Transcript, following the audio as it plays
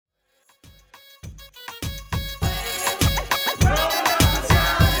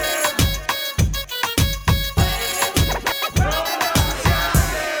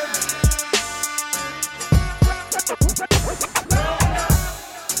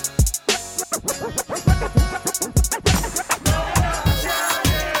What's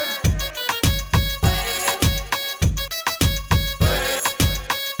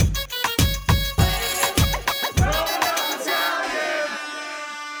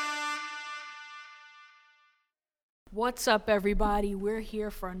up, everybody? We're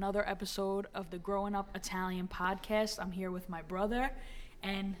here for another episode of the Growing Up Italian podcast. I'm here with my brother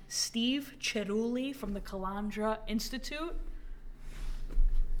and Steve Cerulli from the Calandra Institute.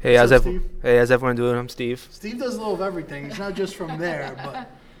 Hey, how's everyone doing? I'm Steve. Steve does a little of everything. He's not just from there, but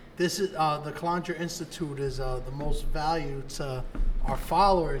this is the Calandra Institute is the most valued to our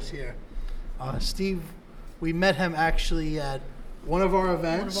followers here. Steve, we met him actually at one of our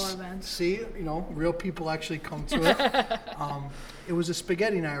events. See, real people actually come to it. It was a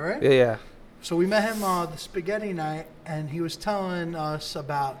spaghetti night, right? Yeah. So we met him the spaghetti night, and he was telling us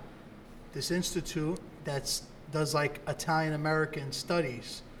about this institute that does like Italian American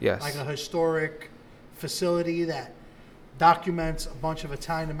studies. Yes. Like a historic facility that documents a bunch of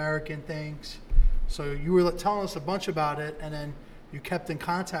Italian American things. So you were telling us a bunch about it, and then you kept in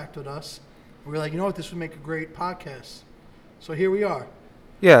contact with us. We were like, you know what, this would make a great podcast. So here we are.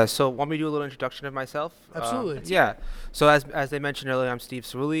 Yeah, so want me to do a little introduction of myself? Absolutely. Yeah. So as they mentioned earlier, I'm Steve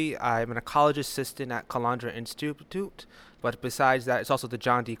Cerulli. I'm an college assistant at Calandra Institute. But besides that, it's also the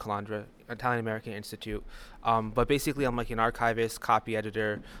John D. Calandra Italian American Institute. But basically, I'm like an archivist, copy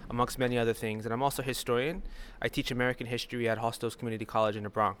editor, amongst many other things. And I'm also a historian. I teach American history at Hostos Community College in the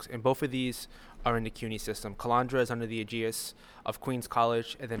Bronx. And both of these are in the CUNY system. Calandra is under the aegis of Queens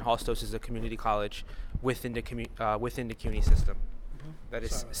College, and then Hostos is a community college within the CUNY system. Mm-hmm. That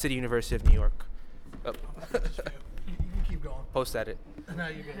is City University of New York. Oh. You keep going. Post edit. No,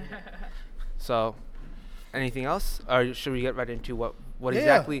 you're good. So, anything else? Or should we get right into what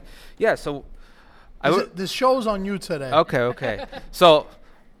exactly? Yeah, so... This show's on you today. Okay. So,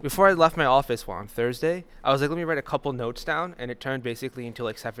 before I left my office on Thursday, I was like, let me write a couple notes down, and it turned basically into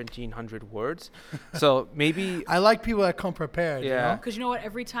like 1,700 words. So maybe... I like people that come prepared. Yeah. Because you know what?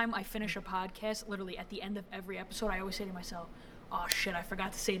 Every time I finish a podcast, literally at the end of every episode, I always say to myself, oh shit, I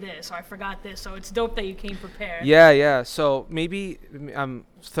forgot to say this, or I forgot this. So it's dope that you came prepared. Yeah. So maybe I'm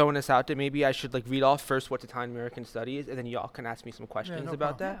throwing this out there. Maybe I should like read off first what Italian American Study is, and then y'all can ask me some questions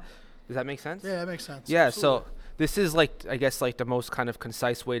about that. Yeah. Does that make sense? Yeah, that makes sense. Yeah, Absolutely. So this is like, I guess, like the most kind of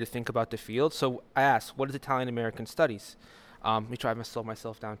concise way to think about the field. So I asked, what is Italian American Studies? Let me try to slow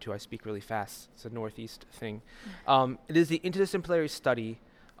myself down too. I speak really fast. It's a Northeast thing. It is the interdisciplinary study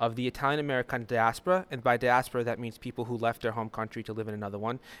of the Italian American diaspora, and by diaspora that means people who left their home country to live in another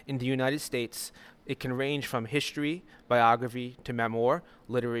one. In the United States, it can range from history, biography, to memoir,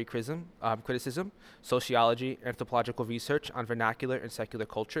 literary criticism, sociology, anthropological research on vernacular and secular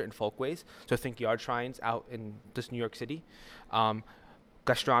culture and folkways. So think yard shrines out in just New York City.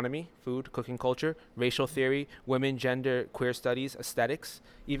 Gastronomy, food, cooking culture, racial theory, women, gender, queer studies, aesthetics,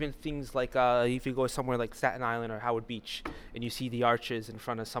 even things like if you go somewhere like Staten Island or Howard Beach and you see the arches in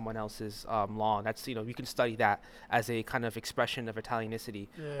front of someone else's lawn, that's, you can study that as a kind of expression of Italianicity,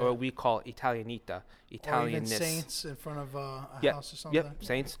 or what we call Italianita, Italianness. Or even saints in front of a house or something. Yep,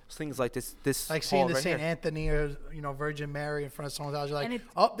 saints, things like this. Like seeing the right St. here. Anthony or, Virgin Mary in front of someone's house, you're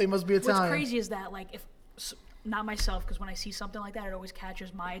like, they must be Italian. What's crazy is that, like, not myself, because when I see something like that, it always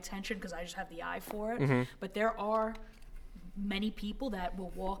catches my attention because I just have the eye for it. Mm-hmm. But there are many people that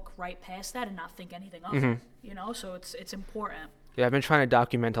will walk right past that and not think anything of it. So it's important. Yeah, I've been trying to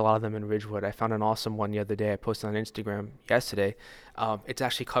document a lot of them in Ridgewood. I found an awesome one the other day. I posted on Instagram yesterday. It's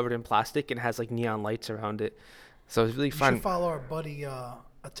actually covered in plastic and has like neon lights around it. So it's really fun. You should follow our buddy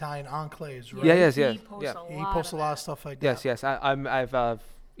Italian Enclaves, right? Yeah. He posts a lot of stuff like that. Yes. I've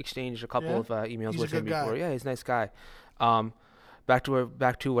exchanged a couple of emails with him before. Yeah, he's a nice guy. Back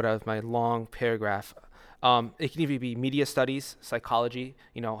to what my long paragraph. It can either be media studies, psychology,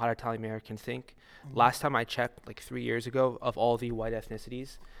 how Italian Americans think. Mm-hmm. Last time I checked, like 3 years ago, of all the white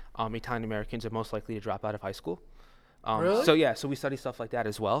ethnicities, Italian Americans are most likely to drop out of high school. Really? So we study stuff like that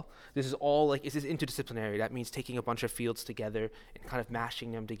as well. This is all this is interdisciplinary. That means taking a bunch of fields together and kind of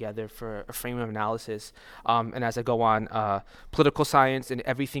mashing them together for a frame of analysis. And as I go on, political science and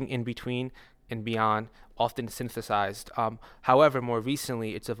everything in between and beyond, often synthesized. However, more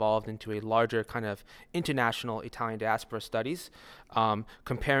recently, it's evolved into a larger kind of international Italian diaspora studies,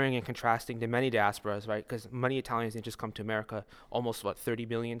 comparing and contrasting the many diasporas, right? Because many Italians didn't just come to America, almost 30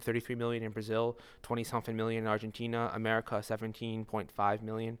 million, 33 million in Brazil, 20-something million in Argentina, America 17.5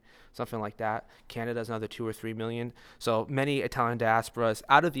 million, something like that. Canada's another 2 or 3 million. So many Italian diasporas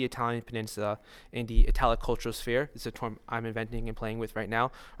out of the Italian peninsula in the Italic cultural sphere, this is a term I'm inventing and playing with right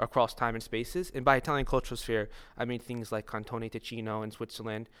now, across time and spaces. And by Italian cultural social sphere, I mean things like Cantone Ticino in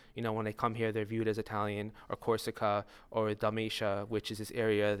Switzerland. When they come here, they're viewed as Italian, or Corsica, or Dalmatia, which is this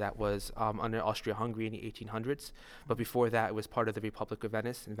area that was under Austria-Hungary in the 1800s. But before that, it was part of the Republic of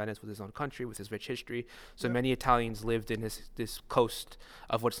Venice, and Venice was its own country with its rich history. So many Italians lived in this coast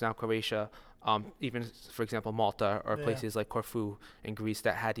of what's now Croatia. Even, for example, Malta or places like Corfu in Greece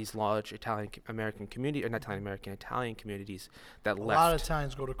that had these large Italian communities that left. A lot of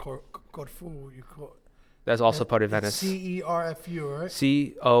Italians go to Corfu. That's also part of Venice. C-E-R-F-U, right?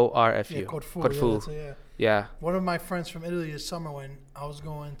 C-O-R-F-U. Yeah, Corfu. Corfu. Yeah. One of my friends from Italy this summer, when I was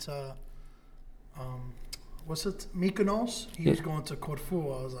going to, Mykonos? He was going to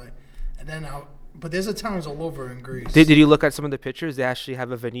Corfu. I was like, but there's Italians all over in Greece. Did you look at some of the pictures? They actually have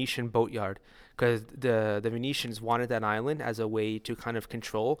a Venetian boatyard because the Venetians wanted that island as a way to kind of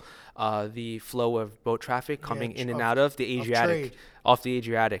control the flow of boat traffic coming in and out of the Adriatic, off the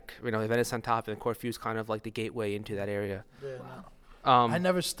Adriatic. Venice on top, and Corfu's kind of like the gateway into that area. Yeah, wow. I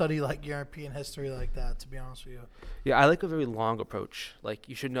never study like European history like that, to be honest with you. Yeah, I like a very long approach. Like,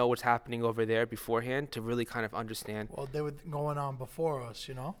 you should know what's happening over there beforehand to really kind of understand. Well, they were going on before us,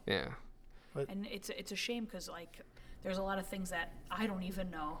 Yeah. And it's a shame because there's a lot of things that I don't even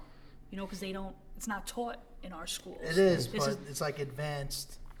know, because it's not taught in our schools. It is, but it's like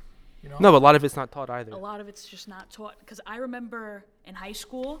advanced, No, but a lot of it's not taught either. A lot of it's just not taught because I remember in high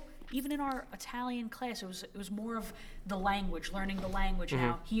school, even in our Italian class, it was more of the language, learning the language.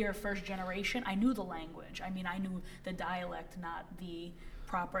 Now here, first generation, I knew the language. I mean, I knew the dialect, not the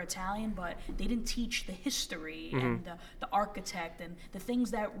proper Italian, but they didn't teach the history and the architect and the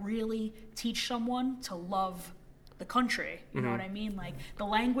things that really teach someone to love the country. You know what I mean? Like, the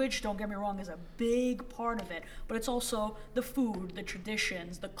language, don't get me wrong, is a big part of it, but it's also the food, the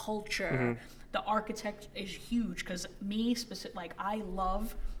traditions, the culture. The architect is huge because I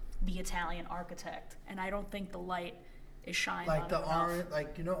love the Italian architect, and I don't think the light is shining on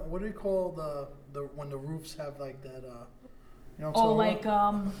it enough. What do we call the when the roofs have like that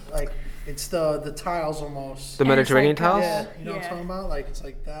like it's the tiles almost. The Mediterranean tiles? Yeah, what I'm talking about? Like, it's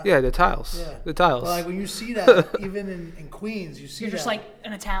like that. Yeah, the tiles. Yeah. The tiles. But like when you see that, even in Queens, you see You're just like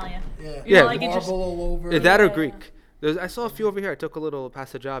an Italian. Yeah. Like marble all over. That or Greek. I saw a few over here. I took a little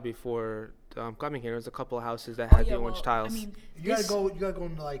passeggiata before coming here. There's a couple of houses that had the orange tiles. I mean, you gotta go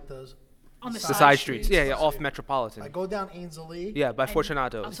into like on the side streets. Yeah, off Metropolitan. I go down Ainsley. Yeah, by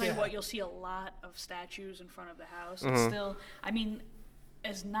Fortunato. I'll tell you what, you'll see a lot of statues in front of the house. It's still,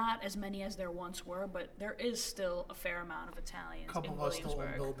 not as many as there once were, but there is still a fair amount of Italians in Williamsburg. A couple of us still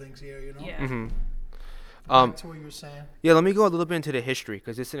own buildings here, Yeah. Back to what you were saying. Yeah, let me go a little bit into the history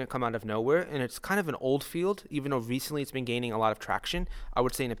because this didn't come out of nowhere, and it's kind of an old field, even though recently it's been gaining a lot of traction. I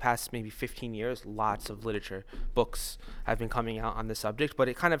would say in the past maybe 15 years, lots of literature, books have been coming out on the subject, but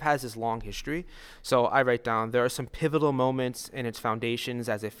it kind of has this long history. So I write down there are some pivotal moments in its foundations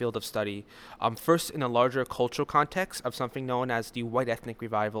as a field of study. First, in a larger cultural context of something known as the White Ethnic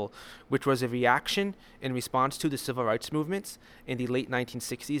Revival, which was a reaction in response to the civil rights movements in the late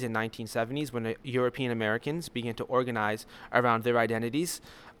 1960s and 1970s when European Americans began to organize around their identities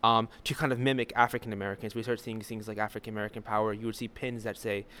to kind of mimic African Americans. We started seeing things like African American power. You would see pins that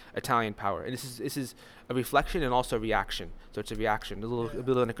say Italian power, and this is a reflection and also a reaction. So it's a reaction, a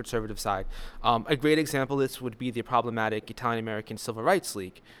bit on the conservative side. A great example of this would be the problematic Italian American Civil Rights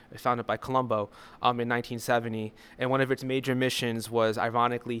League, founded by Colombo in 1970, and one of its major missions was,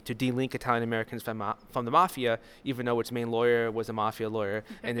 ironically, to de-link Italian Americans from the mafia, even though its main lawyer was a mafia lawyer,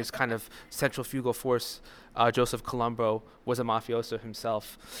 and this kind of centrifugal force. Joseph Colombo was a mafioso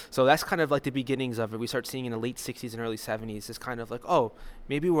himself. So that's kind of like the beginnings of it. We start seeing in the late 60s and early 70s this kind of like, oh,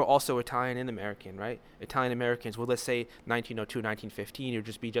 maybe we're also Italian and American, right? Italian Americans, well, let's say 1902, 1915, you'd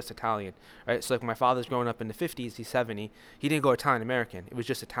just be Italian, right? So like when my father's growing up in the 50s, he's 70, he didn't go Italian American. It was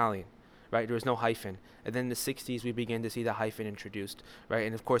just Italian. Right, there was no hyphen, and then in the 60s we began to see the hyphen introduced, right,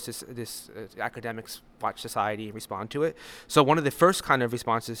 and of course this academics watch society and respond to it. So one of the first kind of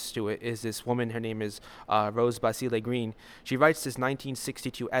responses to it is this woman. Her name is Rose Basile Green. She writes this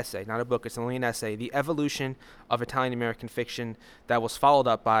 1962 essay, not a book, it's only an essay, The Evolution of Italian American Fiction, that was followed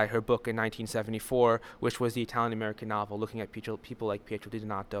up by her book in 1974, which was the Italian American novel, looking at people like Pietro Di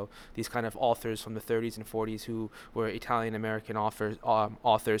Donato, these kind of authors from the 30s and 40s who were Italian American authors.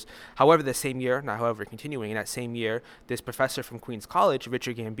 However, continuing in that same year, this professor from Queens College,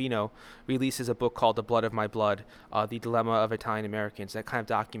 Richard Gambino, releases a book called The Blood of My Blood, The Dilemma of Italian Americans, that kind of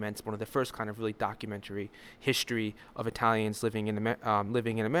documents one of the first kind of really documentary history of Italians living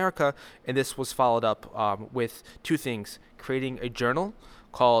in America. And this was followed up with two things: creating a journal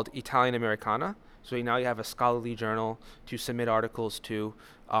called Italian Americana, So now you have a scholarly journal to submit articles to,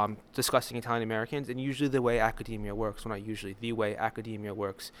 discussing Italian Americans. And usually the way academia works, well, not usually, the way academia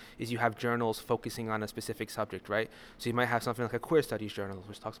works is you have journals focusing on a specific subject, right? So you might have something like a queer studies journal,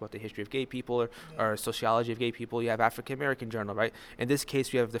 which talks about the history of gay people, or sociology of gay people. You have African American journal, right? In this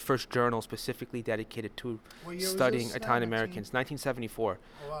case, we have the first journal specifically dedicated to studying Italian Americans, 1974.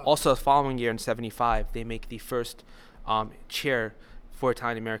 Oh, wow. Also, the following year in 75, they make the first chair for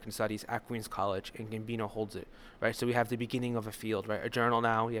Italian American Studies at Queens College, and Gambino holds it, right? So we have the beginning of a field, right? A journal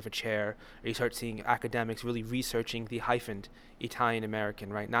now, you have a chair, and you start seeing academics really researching the hyphened Italian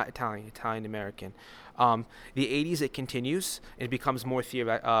American, right? Not Italian, Italian American. The 80s, it continues, and it becomes more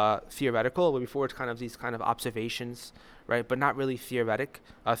theoretical, where before it's kind of these kind of observations, right? But not really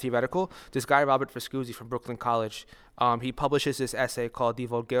theoretical. This guy, Robert Frescuzzi from Brooklyn College, he publishes this essay called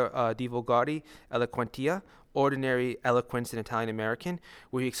Divulgari Eloquentia, Ordinary Eloquence in Italian American,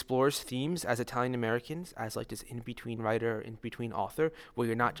 where he explores themes as Italian Americans, as like this in-between writer, in-between author, where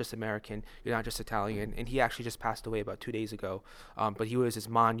you're not just American, you're not just Italian. And he actually just passed away about 2 days ago. But he was this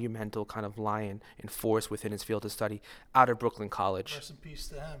monumental kind of lion and force within his field of study out of Brooklyn College. Rest in peace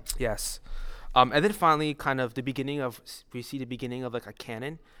to him. Yes. And then finally, kind of we see the beginning of like a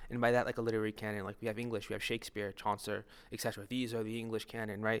canon, and by that, like a literary canon. Like we have English, we have Shakespeare, Chaucer, etc. These are the English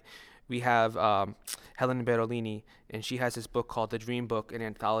canon, right? We have Helen Berolini, and she has this book called The Dream Book, an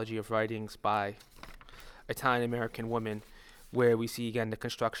anthology of writings by Italian-American women, where we see, again, the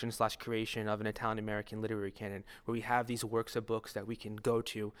construction/creation of an Italian-American literary canon, where we have these works of books that we can go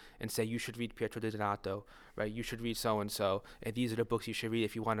to and say, you should read Pietro Di Donato, right? You should read so-and-so, and these are the books you should read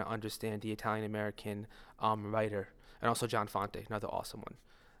if you want to understand the Italian-American writer. And also John Fonte, another awesome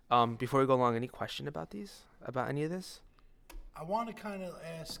one. Before we go along, any question about any of this? I want to kind of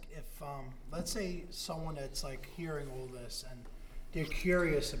ask if, let's say someone that's like hearing all this and they're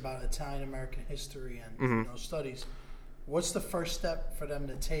curious about Italian American history and studies, what's the first step for them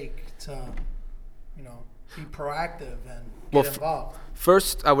to take to, be proactive and get involved?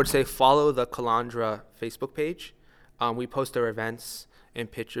 First, I would say follow the Calandra Facebook page. We post our events and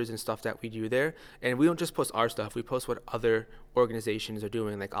pictures and stuff that we do there. And we don't just post our stuff, we post what other organizations are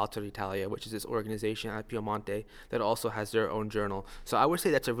doing, like Alta Italia, which is this organization at Piemonte that also has their own journal. So I would say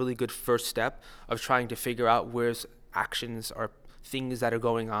that's a really good first step of trying to figure out where's actions or things that are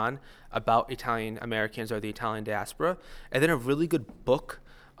going on about Italian Americans or the Italian diaspora. And then a really good book.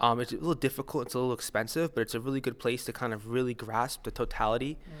 It's a little difficult, it's a little expensive, but it's a really good place to kind of really grasp the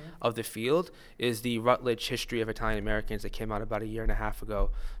totality of the field, is the Routledge History of Italian Americans that came out about 1.5 years ago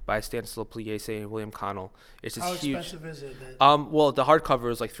by Stanislaw Pugliese and William Connell. It's this How huge, expensive is it? Well, the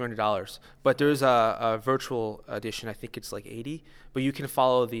hardcover is like $300, but there's a virtual edition, I think it's like $80, but you can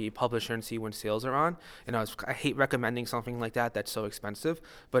follow the publisher and see when sales are on. And I hate recommending something like that that's so expensive,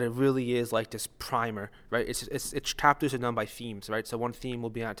 but it really is like this primer, right? Its chapters are done by themes, right? So one theme will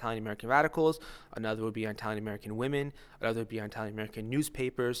be on Italian American radicals, another would be on Italian American women, another would be on Italian American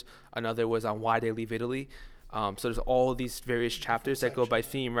newspapers, another was on why they leave Italy. So there's all these various chapters that go by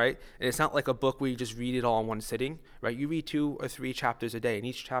theme, right? And it's not like a book where you just read it all in one sitting, right? You read 2 or 3 chapters a day, and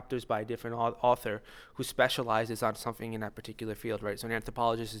each chapter is by a different author who specializes on something in that particular field, right? So an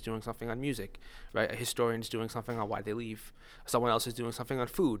anthropologist is doing something on music, right? A historian is doing something on why they leave. Someone else is doing something on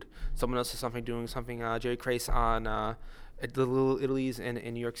food. Someone else is doing something, Jerry Crace on the Little Italies in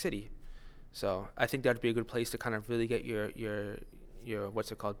New York City. So I think that'd be a good place to kind of really get your what's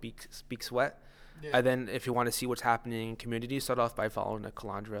it called, beaks wet. Yeah. And then if you want to see what's happening in communities, start off by following the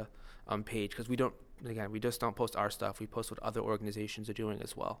Calandra page, because we just don't post our stuff. We post what other organizations are doing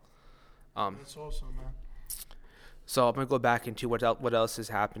as well. That's awesome, man. So I'm going to go back into what else is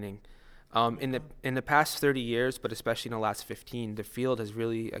happening. In the past 30 years, but especially in the last 15, the field has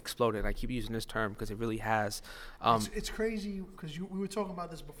really exploded. I keep using this term because it really has. It's crazy because we were talking about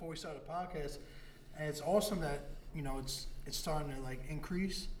this before we started the podcast, and it's awesome that it's starting to like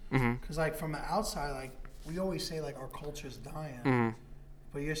increase. Because like from the outside, like we always say like our culture's dying,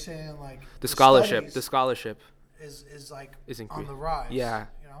 but you're saying like the scholarship is like is on the rise. Yeah.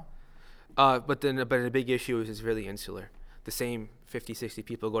 But the big issue is it's really insular. The same 50, 60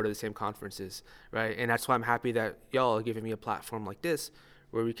 people go to the same conferences, right? And that's why I'm happy that y'all are giving me a platform like this,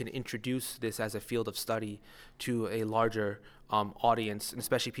 where we can introduce this as a field of study to a larger audience, and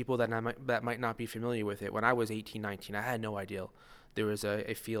especially people that might not be familiar with it. When I was 18, 19, I had no idea there was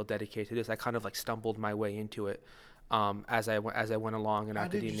a field dedicated to this. I kind of like stumbled my way into it as I went along in academia. How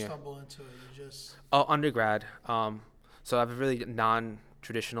did you stumble into it? You just undergrad. So I have a really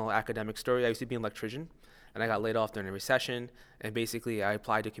non-traditional academic story. I used to be an electrician, and I got laid off during a recession. And basically, I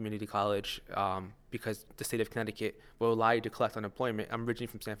applied to community college because the state of Connecticut will allow you to collect unemployment. I'm originally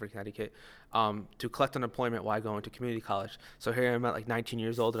from Stamford, Connecticut, to collect unemployment while going to community college. So here I'm at like 19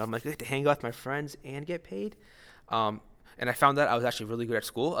 years old, and I'm like, I get to hang out with my friends and get paid. And I found that I was actually really good at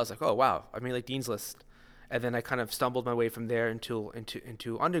school. I was like, oh wow, I made like Dean's List. And then I kind of stumbled my way from there into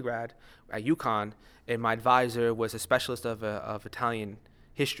undergrad at UConn, and my advisor was a specialist of Italian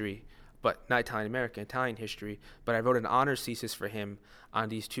history, but not Italian American, Italian history. But I wrote an honors thesis for him on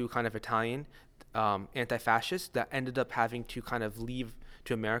these two kind of Italian anti-fascists that ended up having to kind of leave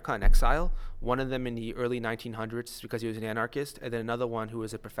to America in exile. One of them in the early 1900s because he was an anarchist, and then another one who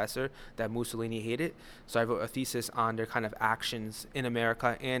was a professor that Mussolini hated. So I wrote a thesis on their kind of actions in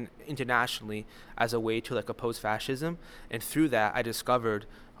America and internationally as a way to like oppose fascism. And through that, I discovered,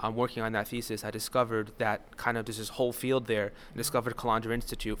 working on that thesis, I discovered that kind of there's this whole field there. I discovered Calandra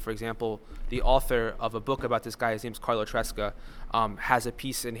Institute. For example, the author of a book about this guy, his name's Carlo Tresca, has a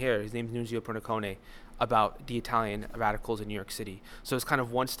piece in here. His name's Nunzio Pernicone, about the Italian radicals in New York City. So it's kind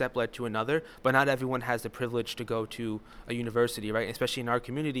of one step led to another, but not everyone has the privilege to go to a university, right? Especially in our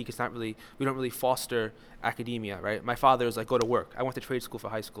community, because we don't really foster academia, right? My father was like, go to work. I went to trade school for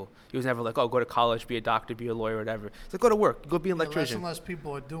high school. He was never like, oh, go to college, be a doctor, be a lawyer, whatever. He's like, go to work, go be an electrician. Less and less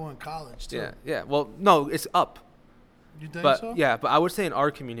people are doing college too. Yeah. Well, no, it's up. You think so? Yeah, but I would say in our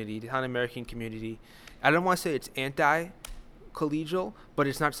community, the Italian American community, I don't want to say it's anti-collegial, but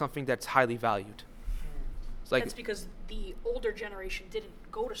it's not something that's highly valued. Like, that's because the older generation didn't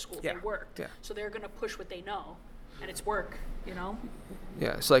go to school, they worked. Yeah. So they're going to push what they know, and it's work, you know?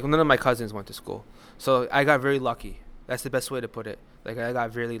 Yeah, so like none of my cousins went to school. So I got very lucky. That's the best way to put it. Like I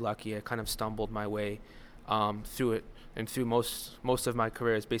got really lucky. I kind of stumbled my way through it. And through most of my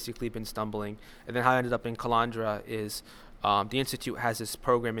career has basically been stumbling. And then how I ended up in Calandra is the Institute has this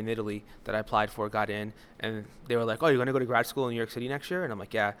program in Italy that I applied for, got in, and they were like, oh, you're going to go to grad school in New York City next year? And I'm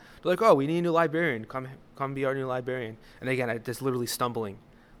like, yeah. They're like, oh, we need a new librarian. Come be our new librarian. And again, I just literally stumbling.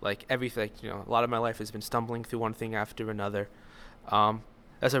 Like everything, a lot of my life has been stumbling through one thing after another.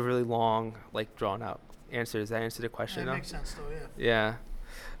 That's a really long, like drawn out answer. Does that answer the question? Yeah, it makes sense though, yeah.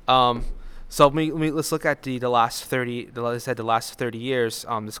 So let's look at the last 30 years.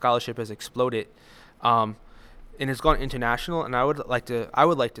 The scholarship has exploded. And it's gone international, and I would like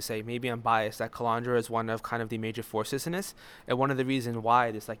to say, maybe I'm biased, that Calandra is one of kind of the major forces in this. And one of the reasons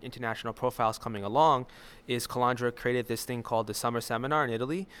why this like international profile is coming along is Calandra created this thing called the Summer Seminar in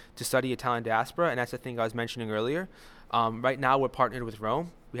Italy to study Italian diaspora, and that's the thing I was mentioning earlier. Right now we're partnered with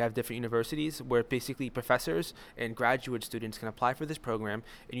Rome. We have different universities where basically professors and graduate students can apply for this program,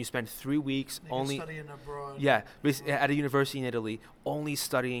 and you spend 3 weeks only studying abroad. Yeah, at a university in Italy, only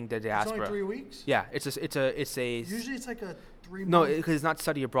studying the diaspora. It's only 3 weeks? Yeah, it's a. Usually it's like a 3 month. No, because it's not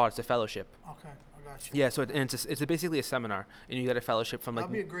study abroad; it's a fellowship. Okay, I got you. Yeah, so it's basically a seminar, and you get a fellowship from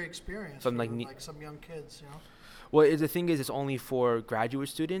That'd be a great experience from for like some young kids, Well, the thing is, it's only for graduate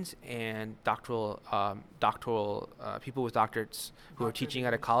students and doctoral people with doctorates who are teaching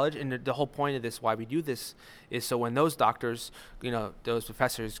at a college. And the whole point of this, why we do this, is so when those doctors, those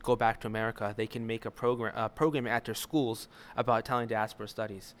professors go back to America, they can make a program at their schools about Italian diaspora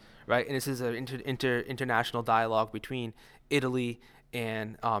studies, right? And this is an international dialogue between Italy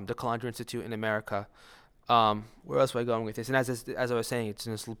and the Calandra Institute in America. Where else am I going with this? And as I was saying, it's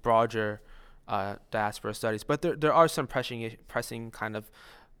in this broader diaspora studies, but there are some pressing kind of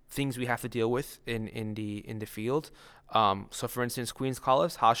things we have to deal with in the field. So for instance, Queens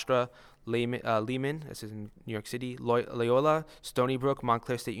College, Hofstra, Lehman, this is in New York City, Loyola, Stony Brook,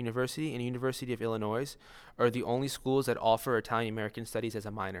 Montclair State University, and University of Illinois are the only schools that offer Italian American studies as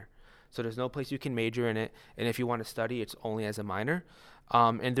a minor. So there's no place you can major in it, and if you want to study, it's only as a minor.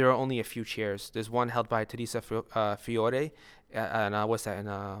 And there are only a few chairs. There's one held by Teresa Fiore, in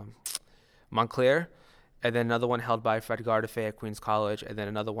Montclair, and then another one held by Fred Gardafe at Queens College, and then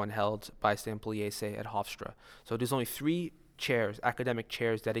another one held by Stan Pugliese at Hofstra. So there's only 3 chairs, academic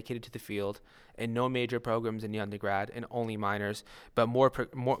chairs dedicated to the field, and no major programs in the undergrad, and only minors. But more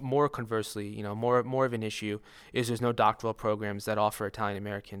conversely, more of an issue is there's no doctoral programs that offer Italian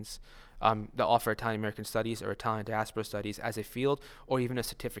Americans, that offer Italian American studies or Italian diaspora studies as a field, or even a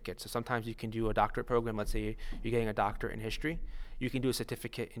certificate. So sometimes you can do a doctorate program. Let's say you're getting a doctorate in history, you can do a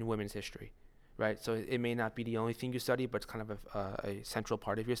certificate in women's history. Right, so it may not be the only thing you study, but it's kind of a central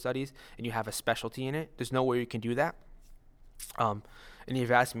part of your studies, and you have a specialty in it. There's nowhere you can do that. And if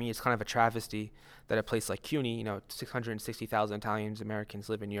you've asked me, it's kind of a travesty that a place like CUNY, 660,000 Italians Americans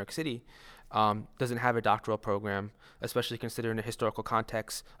live in New York City, doesn't have a doctoral program, especially considering the historical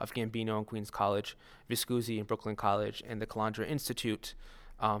context of Gambino and Queens College, Viscusi and Brooklyn College, and the Calandra Institute.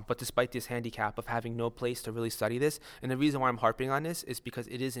 But despite this handicap of having no place to really study this, and the reason why I'm harping on this is because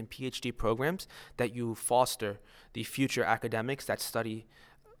it is in PhD programs that you foster the future academics that study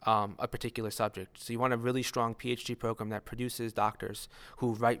a particular subject. So you want a really strong PhD program that produces doctors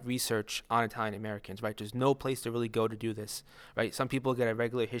who write research on Italian Americans, right? There's no place to really go to do this, right? Some people get a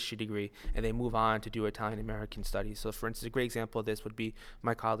regular history degree and they move on to do Italian American studies. So for instance, a great example of this would be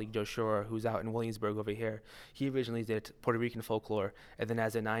my colleague Joe Shore, who's out in Williamsburg over here. He originally did Puerto Rican folklore, and then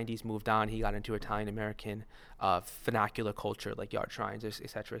as the 90s moved on, he got into Italian American vernacular culture, like yard shrines, et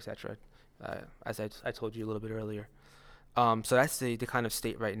cetera, as I told you a little bit earlier. So that's the kind of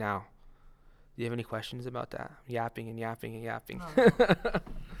state right now. Do you have any questions about that? Yapping. No. I'm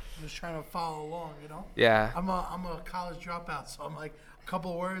just trying to follow along, you know? Yeah. I'm a college dropout, so I'm like, a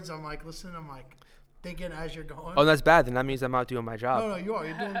couple words, I'm like, listening, I'm like, thinking as you're going. Oh, that's bad. Then that means I'm not doing my job. No, you are.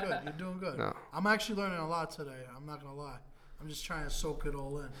 You're doing good. You're doing good. No. I'm actually learning a lot today. I'm not going to lie. I'm just trying to soak it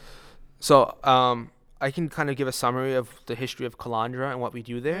all in. So, I can kind of give a summary of the history of Calandra and what we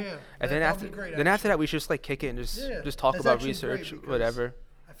do there. Yeah. And then after that, we should just like kick it and just talk That's about actually research, great whatever.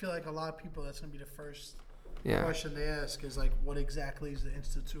 I feel like a lot of people, that's going to be the first Yeah. question they ask is like, what exactly is the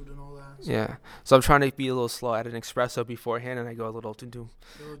institute and all that? So Yeah. So I'm trying to be a little slow. I had an espresso beforehand, and I go a little doo-doo.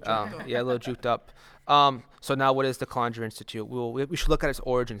 a little jumped up. Yeah, a little juked up. So now what is the Calandra Institute? We should look at its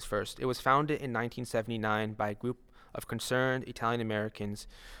origins first. It was founded in 1979 by a group of concerned Italian Americans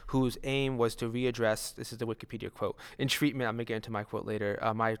whose aim was to readdress, this is the Wikipedia quote, in treatment, I'm going to get into my quote later,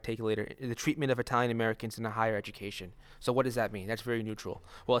 my take later, the treatment of Italian Americans in higher education. So what does that mean? That's very neutral.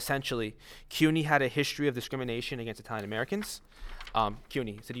 Well, essentially, CUNY had a history of discrimination against Italian Americans.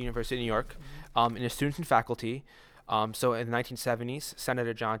 CUNY, City University of New York, and the students and faculty. So in the 1970s,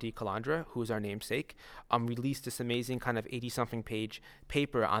 Senator John D. Calandra, who is our namesake, released this amazing kind of 80-something page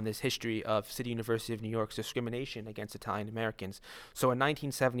paper on this history of City University of New York's discrimination against Italian Americans. So in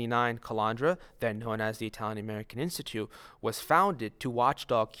 1979, Calandra, then known as the Italian American Institute, was founded to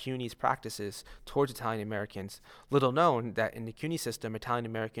watchdog CUNY's practices towards Italian Americans. Little known that in the CUNY system, Italian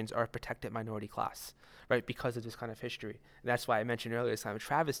Americans are a protected minority class, right, because of this kind of history. And that's why I mentioned earlier, it's kind of a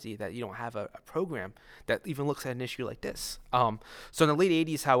travesty that you don't have a program that even looks at an issue like this. So in the late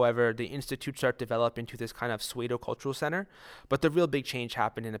 80s, however, the Institute started to develop into this kind of pseudo-cultural center. But the real big change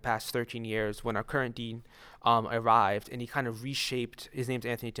happened in the past 13 years when our current dean arrived, and he kind of reshaped, his name's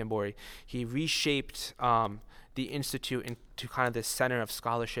Anthony Tambori, he reshaped the Institute into kind of this center of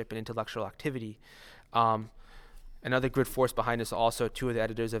scholarship and intellectual activity. Another good force behind this also, two of the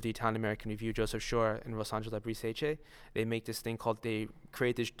editors of the Italian American Review, Joseph Shore and Rosangela Briseche, they make this thing called,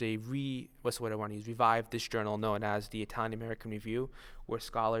 revive this journal known as the Italian American Review, where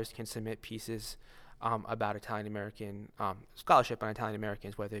scholars can submit pieces about Italian American, scholarship on Italian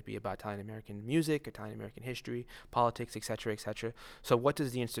Americans, whether it be about Italian American music, Italian American history, politics, et cetera, et cetera. So what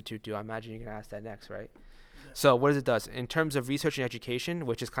does the Institute do? I imagine you're going to ask that next, right? So what it does? In terms of research and education,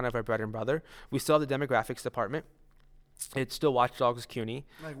 which is kind of our bread and butter, we still have the demographics department. It still watchdogs CUNY.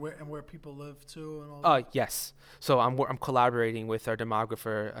 Like where people live too and all that? Yes. So I'm collaborating with our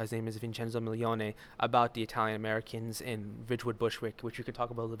demographer, his name is Vincenzo Milione, about the Italian Americans in Ridgewood Bushwick, which we can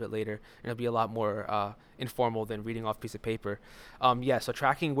talk about a little bit later. And it'll be a lot more informal than reading off a piece of paper. So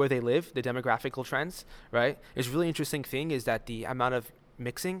tracking where they live, the demographical trends, right? It's a really interesting thing is that the amount of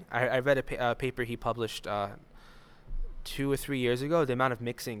mixing, I read a paper he published 2 or 3 years ago, the amount of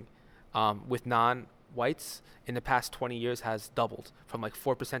mixing with non-whites in the past 20 years has doubled from like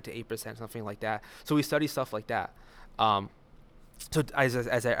 4% to 8%, something like that. So we study stuff like that. So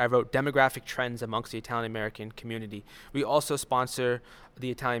as I wrote, demographic trends amongst the Italian American community. We also sponsor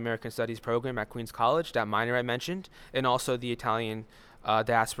the Italian American Studies program at Queens College, that minor I mentioned, and also the Italian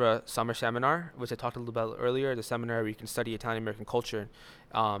Diaspora Summer Seminar, which I talked a little about earlier, the seminar where you can study Italian American culture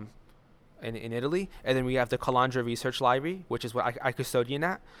in Italy. And then we have the Calandra Research Library, which is what I custodian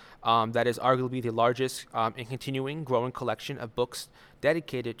at. That is arguably the largest and continuing growing collection of books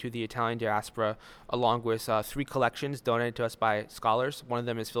dedicated to the Italian diaspora, along with 3 collections donated to us by scholars. One of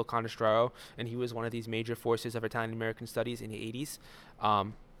them is Phil Conestraro, and he was one of these major forces of Italian American studies in the 80s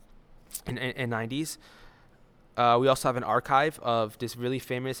and 90s. We also have an archive of this really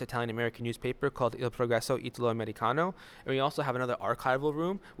famous Italian American newspaper called Il Progresso Italo-Americano. And we also have another archival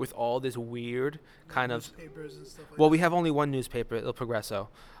room with all this weird kind of newspapers and stuff like well, that. we have only one newspaper, Il Progresso.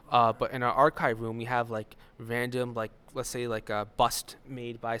 But in our archive room, we have like random, like let's say like a bust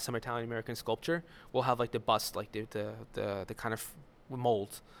made by some Italian American sculpture. We'll have like the bust, like the kind of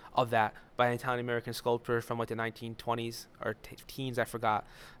mold of that by an Italian-American sculptor from like the 1920s or teens, I forgot.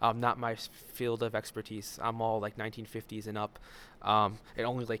 Not my field of expertise. I'm all like 1950s and up. And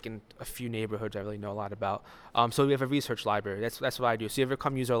only like in a few neighborhoods I really know a lot about. So we have a research library. That's what I do. So you ever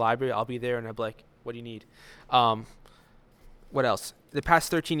come use our library, I'll be there and I'll be like, what do you need? What else? The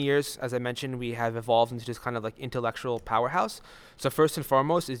past 13 years, as I mentioned, we have evolved into this kind of like intellectual powerhouse. So first and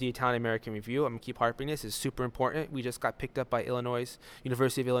foremost is the Italian American Review. I'm going to keep harping this. It's super important. We just got picked up by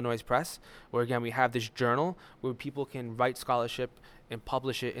University of Illinois Press, where again, we have this journal where people can write scholarship and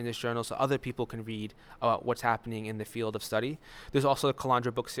publish it in this journal so other people can read about what's happening in the field of study. There's also the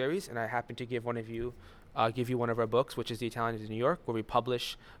Calandra book series, and I happen to give you one of our books, which is The Italians in New York, where we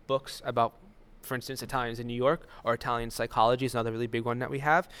publish books about, for instance, Italians in New York, or Italian psychology is another really big one that we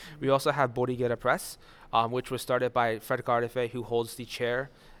have. We also have Bordighera Press, which was started by Fred Gardefe, who holds the chair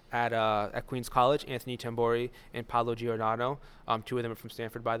at Queens College, Anthony Tambori and Paolo Giordano. Two of them are from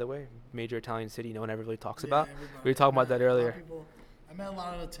Stanford, by the way, major Italian city no one ever really talks about. We were talking about that earlier. I met a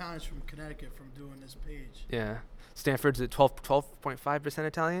lot of Italians from Connecticut from doing this page. Yeah. Stanford's at 12.5%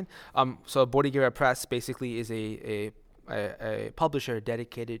 Italian. So Bordighera Press basically is a publisher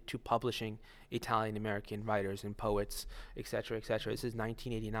dedicated to publishing Italian American writers and poets, etc., etc. This is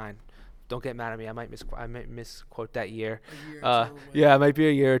 1989. Don't get mad at me. I might misquote that year. Yeah, it might be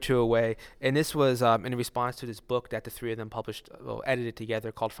a year or two away. And this was in response to this book that the three of them edited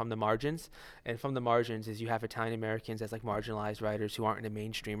together called From the Margins. And From the Margins is you have Italian Americans as like marginalized writers who aren't in the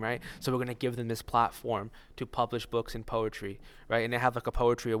mainstream, right? So we're going to give them this platform to publish books and poetry, right? And they have like a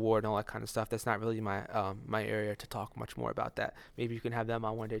poetry award and all that kind of stuff. That's not really my area to talk much more about that. Maybe you can have them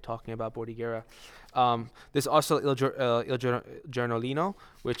on one day talking about Bordighera. There's also Il Giornalino,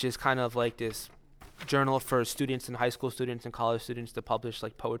 which is kind of like this journal for students and high school students and college students to publish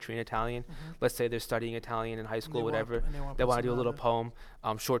like poetry in Italian. Let's say they're studying Italian in high school, whatever. They want to do a little poem,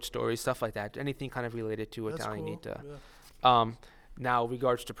 short stories, stuff like that. Anything kind of related to Italian need to. Yeah. Now,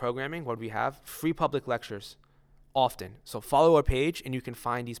 regards to programming, what we have, free public lectures. Often. So follow our page and you can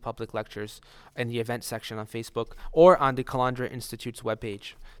find these public lectures in the event section on Facebook or on the Calandra Institute's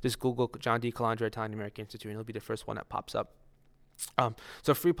webpage. Just Google John D. Calandra Italian American Institute and it'll be the first one that pops up.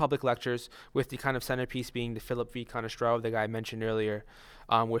 So free public lectures with the kind of centerpiece being the Philip V. Conestraro, the guy I mentioned earlier,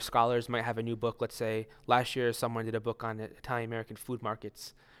 where scholars might have a new book. Let's say last year someone did a book on Italian American food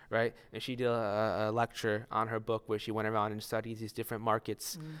markets, right? And she did a lecture on her book where she went around and studied these different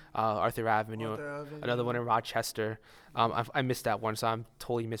markets, Arthur Avenue, another one in Rochester. I missed that one, so I'm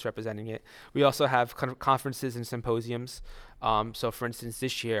totally misrepresenting it. We also have conferences and symposiums. So for instance,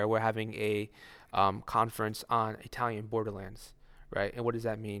 this year we're having a conference on Italian borderlands, right? And what does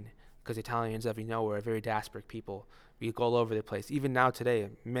that mean? Because Italians, as we know, are a very diasporic people. We go all over the place. Even now today,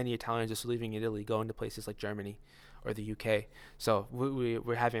 many Italians just leaving Italy, going to places like Germany or the UK. So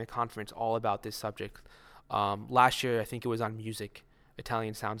we're having a conference all about this subject. Last year, I think it was on music,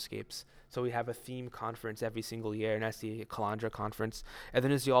 Italian soundscapes. So we have a theme conference every single year, and that's the Calandra conference. And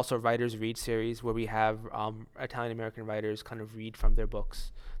then there's the also Writers Read series, where we have Italian-American writers kind of read from their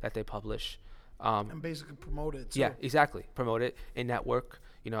books that they publish. And basically promote it, too. Yeah, exactly. Promote it in network.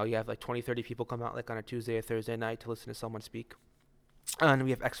 You know, you have like 20, 30 people come out like on a Tuesday or Thursday night to listen to someone speak. And we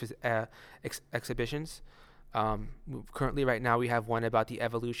have exhibitions. Currently, right now, we have one about the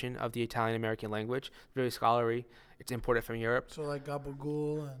evolution of the Italian-American language. Very scholarly. It's imported from Europe. So like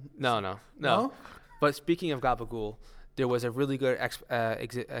Gabagool and... No? But speaking of Gabagool, there was a really good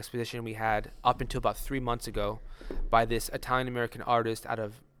exposition we had up until about 3 months ago by this Italian-American artist out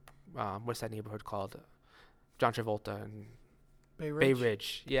of, what's that neighborhood called? John Travolta and... Bay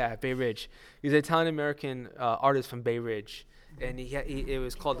Ridge. Yeah, Bay Ridge. He's an Italian-American artist from Bay Ridge. And it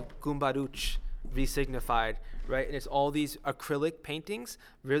was called Gumbaruch, resignified, right? And it's all these acrylic paintings,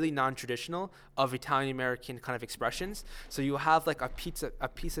 really non-traditional, of Italian-American kind of expressions. So you have like a piece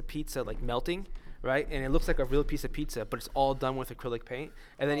of pizza like melting, right? And it looks like a real piece of pizza, but it's all done with acrylic paint.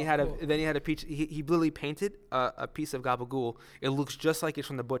 And then he had a piece. He literally painted a piece of gabagool. It looks just like it's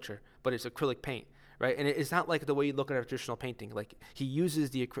from the butcher, but it's acrylic paint. Right, and it's not like the way you look at a traditional painting. Like he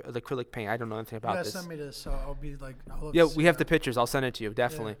uses the acrylic paint. I don't know anything about this. Send me this, so I'll be like. We have the pictures. I'll send it to you.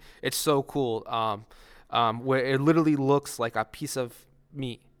 Definitely, it's so cool. Where it literally looks like a piece of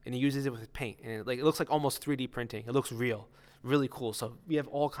meat, and he uses it with paint, and it looks like almost 3D printing. It looks real, really cool. So we have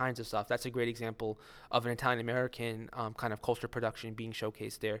all kinds of stuff. That's a great example of an Italian-American kind of culture production being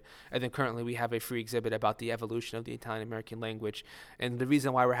showcased there. And then currently we have a free exhibit about the evolution of the Italian-American language. And the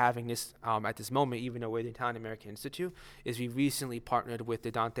reason why we're having this at this moment, even though we're the Italian-American Institute, is we recently partnered with the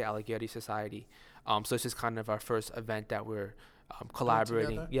Dante Alighieri Society. So this is kind of our first event that we're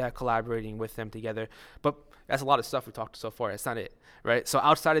collaborating. together? Collaborating with them together. But that's a lot of stuff we talked so far. That's not it, right? So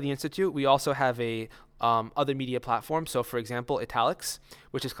outside of the Institute, we also have a other media platform. So, for example, Italics,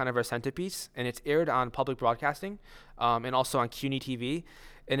 which is kind of our centerpiece, and it's aired on public broadcasting and also on CUNY TV.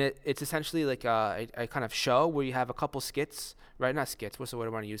 And it's essentially like a kind of show where you have a couple skits, right? Not skits. What's the word I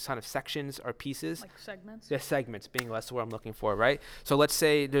want to use? Kind of sections or pieces. Like segments? Yeah, segments being less the word I'm looking for, right? So let's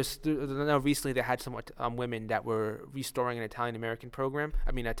say recently they had some women that were restoring an Italian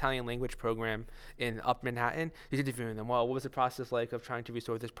language program in Upper Manhattan. He's interviewing them. Well, what was the process like of trying to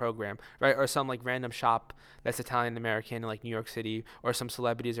restore this program, right? Or some like random shop that's Italian American in like New York City, or some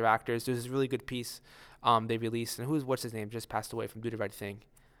celebrities or actors. There's this really good piece they released, and what's his name? Just passed away from Do the Right Thing.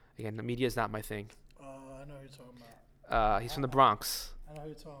 Again, the media is not my thing. I know who you're talking about. He's from the Bronx. I know who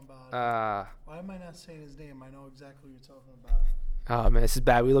you're talking about. Why am I not saying his name? I know exactly who you're talking about. Oh man, this is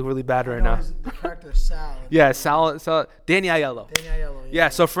bad. We look really bad right I know now. the character is Sal. Yeah, Sal, Danny Aiello. Danny Aiello. Yeah,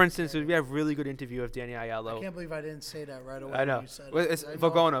 so for instance, we have a really good interview of Danny Aiello. I can't believe I didn't say that right away. I know. You said Well, it. it's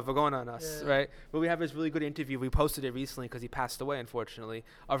Vagona on us, right? But we have this really good interview. We posted it recently because he passed away, unfortunately,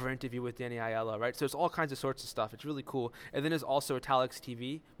 of our interview with Danny Aiello, right? So there's all kinds of sorts of stuff. It's really cool. And then there's also Italics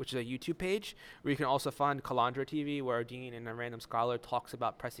TV, which is a YouTube page where you can also find Calandra TV, where a dean and a random scholar talks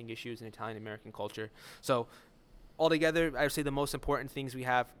about pressing issues in Italian American culture. So altogether, I would say the most important things we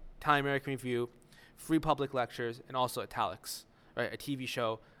have: Italian American Review, free public lectures, and also Italics, right? A TV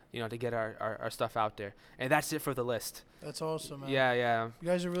show, to get our stuff out there. And that's it for the list. That's awesome, man. Yeah. You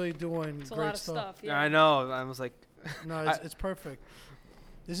guys are really doing It's a great lot of stuff. Yeah. I know. I was like, No, it's perfect.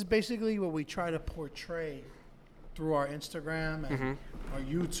 This is basically what we try to portray through our Instagram and our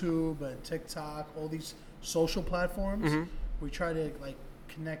YouTube and TikTok, all these social platforms. We try to like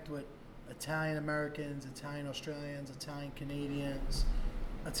connect with Italian Americans, Italian Australians, Italian Canadians,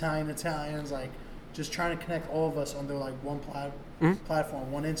 Italians, like just trying to connect all of us under like one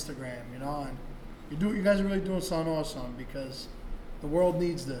platform, one Instagram, and you guys are really doing something awesome because the world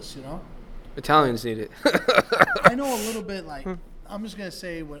needs this, Italians need it. I know a little bit, like, I'm just going to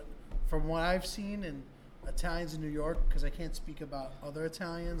say from what I've seen in Italians in New York, because I can't speak about other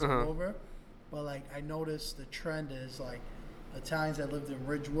Italians all over, but like I noticed the trend is like Italians that lived in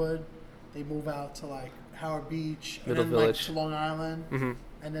Ridgewood, they move out to like Howard Beach, Middle and then Village, like to Long Island,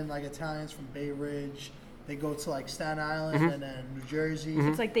 and then like Italians from Bay Ridge, they go to like Staten Island and then New Jersey.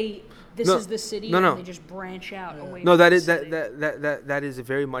 It's like this is the city, and they just branch out away. No, from that the is city. that is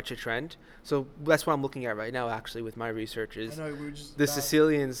very much a trend. So that's what I'm looking at right now, actually, with my research is I know, we were just the about-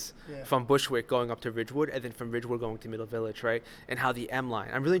 Sicilians Yeah. from Bushwick going up to Ridgewood, and then from Ridgewood going to Middle Village, right? And how the M line.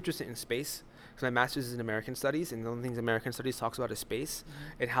 I'm really interested in space because my master's is in American Studies, and the only things American Studies talks about is space,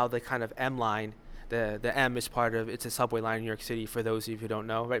 and how the kind of M line. The M is it's a subway line in New York City, for those of you who don't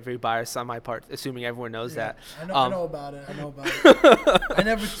know, right? Very biased on my part, assuming everyone knows that. I know about it. I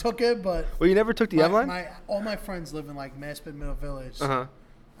never took it, but Well, you never took the M line? all my friends live in like Maspeth, Middle Village. So Uh-huh.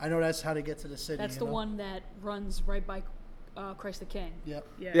 I know that's how to get to the city. That's the one that runs right by Christ the King. Yep.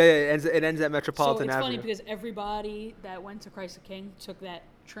 Yeah, it ends at So Metropolitan it's Avenue. funny because everybody that went to Christ the King took that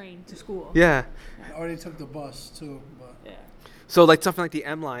train to school. Yeah. I already took the bus too, but Yeah. So like something like the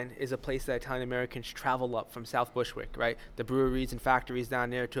M line is a place that Italian Americans travel up from South Bushwick, right? The breweries and factories down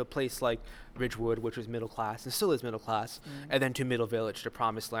there to a place like Ridgewood, which was middle class and still is middle class, and then to Middle Village, the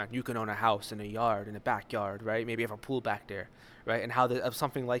promised land. You can own a house and a yard and a backyard, right? Maybe you have a pool back there, right? And how of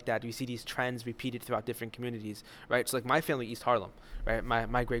something like that, you see these trends repeated throughout different communities, right? So like my family, East Harlem, right?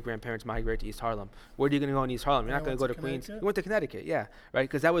 My great-grandparents migrated to East Harlem. Where are you going to go in East Harlem? You're not going to go to Queens. You went to Connecticut, yeah, right?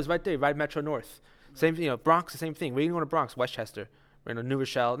 Because that was right there, right Metro North. Same, Bronx, the same thing. Where are you going to Bronx? Westchester. New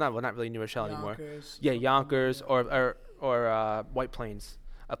Rochelle, not really New Rochelle anymore. Yeah, Yonkers or White Plains,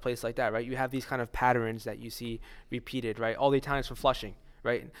 a place like that, right? You have these kind of patterns that you see repeated, right? All the Italians from Flushing,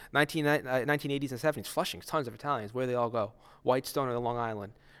 right? 1980s and 70s, Flushing, tons of Italians. Where do they all go? Whitestone or Long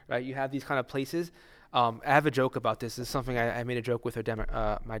Island, right? You have these kind of places. I have a joke about this. This is something I made a joke with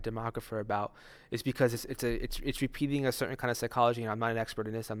my demographer about. Is because it's repeating a certain kind of psychology. And I'm not an expert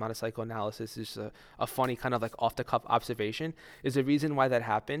in this. I'm not a psychoanalyst. It's just a funny kind of like off the cuff observation. Is the reason why that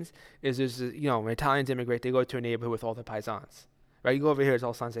happens is when Italians immigrate, they go to a neighborhood with all the paisans, right? You go over here, it's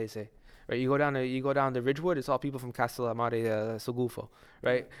all Sanzese. Right, you go down to Ridgewood. It's all people from Castellammare Sogulfo,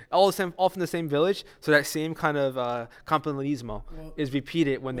 right? All from the same village. So that same kind of campanilismo is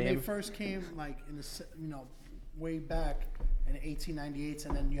repeated when they first came, like in the way back in the 1898s,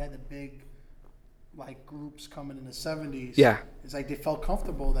 and then you had the big like groups coming in the 70s. Yeah, it's like they felt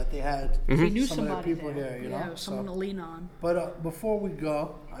comfortable that they had We knew some of their somebody people there. here, someone to lean on. But before we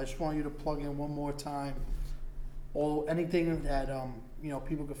go, I just want you to plug in one more time. Anything that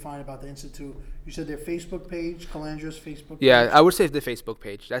people can find about the Institute? You said their Facebook page, Calandria's Facebook page? Yeah, I would say the Facebook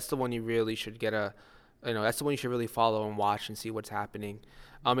page. That's the one you really should that's the one you should really follow and watch and see what's happening.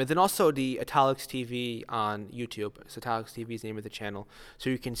 And then also the Italics TV on YouTube. So Italics TV is the name of the channel. So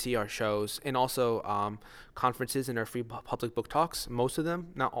you can see our shows and also conferences and our free public book talks. Most of them,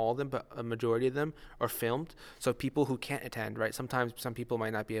 not all of them, but a majority of them are filmed. So people who can't attend, right? Sometimes some people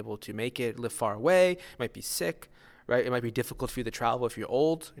might not be able to make it, live far away, might be sick, right? It might be difficult for you to travel if you're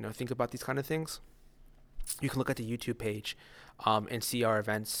old. Think about these kind of things. You can look at the YouTube page and see our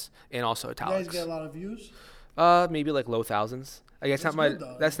events and also Italics. You guys get a lot of views? Maybe like low thousands. I guess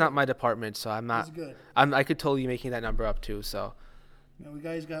that's not my department, so I'm not. That's good. I could totally be making that number up too. So. We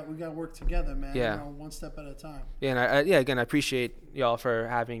got to work together, man. Yeah. One step at a time. Yeah, and again, I appreciate y'all for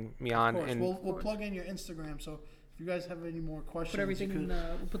having me on. Of course. And We'll plug in your Instagram, so if you guys have any more questions, Put everything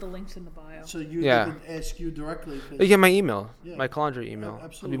we'll put the links in the bio. So they can ask you directly. You get my email, Yeah. my Calandria email.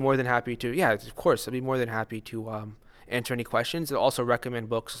 Absolutely. I'd be more than happy to. Yeah, of course, I'd be more than happy to answer any questions. I'll also recommend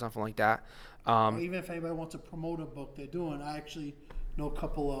books or something like that. Or even if anybody wants to promote a book they're doing, I actually know a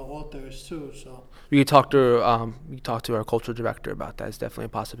couple of authors too. So we could talk to our cultural director about that. It's definitely a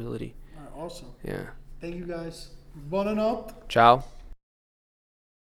possibility. all right, awesome. Yeah. Thank you guys. Buonanotte. Ciao.